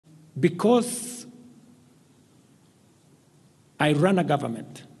because I run a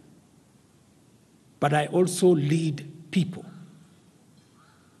government, but I also lead people.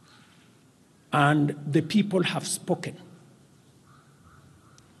 And the people have spoken.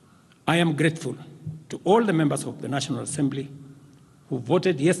 I am grateful to all the members of the National Assembly who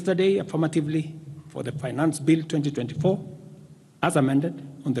voted yesterday affirmatively for the Finance Bill 2024 as amended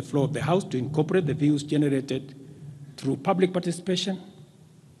on the floor of the House to incorporate the views generated through public participation.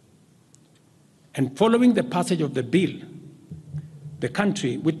 And following the passage of the bill, the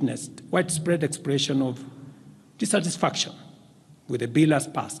country witnessed widespread expression of dissatisfaction with the bill as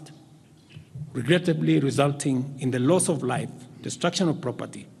passed, regrettably resulting in the loss of life, destruction of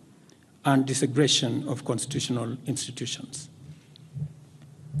property, and desecration of constitutional institutions.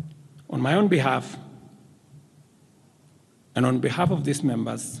 On my own behalf, and on behalf of these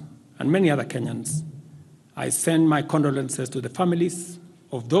members and many other Kenyans, I send my condolences to the families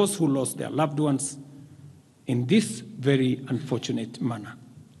of those who lost their loved ones in this very unfortunate manner.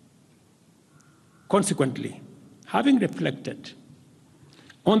 Consequently, having reflected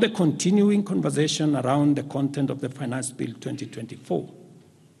on the continuing conversation around the content of the Finance Bill 2024,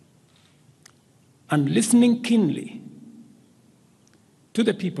 and listening keenly to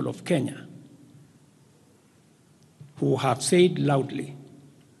the people of Kenya who have said loudly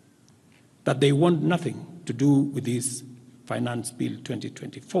that they want nothing to do with this Finance Bill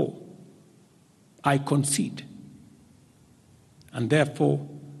 2024, I concede, and therefore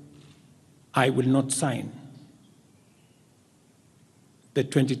I will not sign the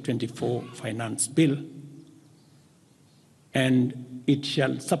 2024 Finance Bill, and it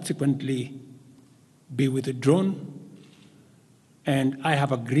shall subsequently be withdrawn, and I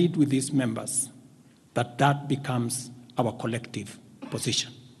have agreed with these members that that becomes our collective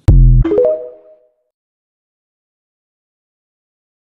position.